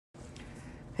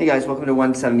Hey guys, welcome to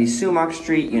 170 Sumach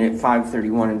Street, Unit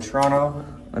 531 in Toronto.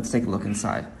 Let's take a look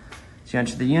inside. So you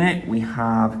enter the unit, we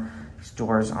have these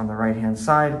doors on the right-hand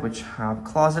side, which have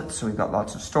closets, so we've got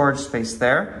lots of storage space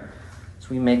there. So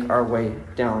we make our way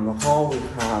down the hall. We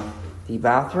have the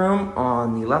bathroom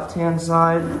on the left-hand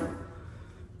side.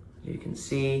 You can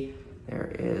see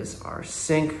there is our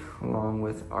sink along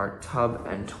with our tub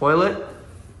and toilet.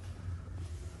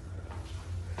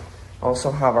 Also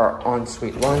have our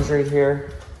ensuite laundry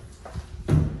here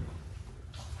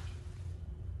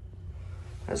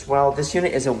as well. This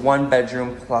unit is a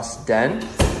 1-bedroom plus den.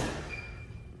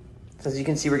 So as you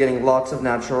can see, we're getting lots of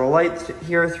natural light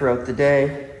here throughout the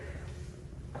day.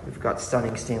 We've got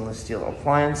stunning stainless steel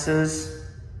appliances.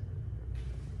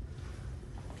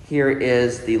 Here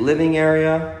is the living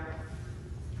area.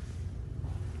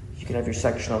 You can have your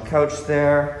sectional couch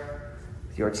there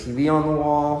with your TV on the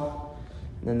wall.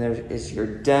 And then there is your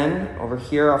den over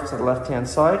here off to the left-hand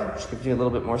side, which gives you a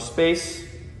little bit more space.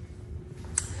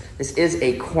 This is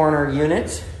a corner unit.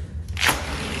 So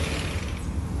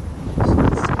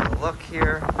let's take a look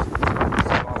here. So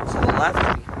off to the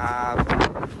left, we have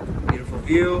a beautiful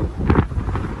view.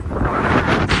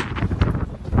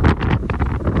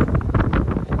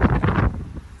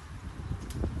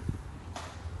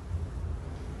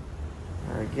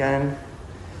 There again.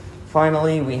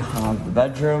 Finally, we have the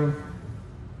bedroom.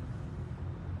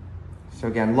 So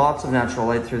again, lots of natural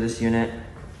light through this unit,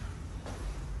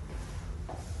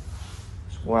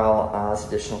 as well as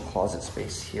additional closet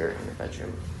space here in the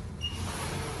bedroom.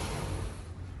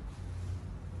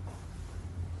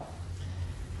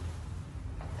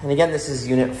 And again, this is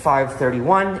unit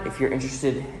 531. If you're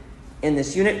interested in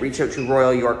this unit, reach out to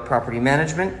Royal York Property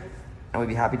Management, and we'd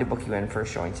be happy to book you in for a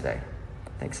showing today.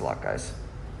 Thanks a lot, guys.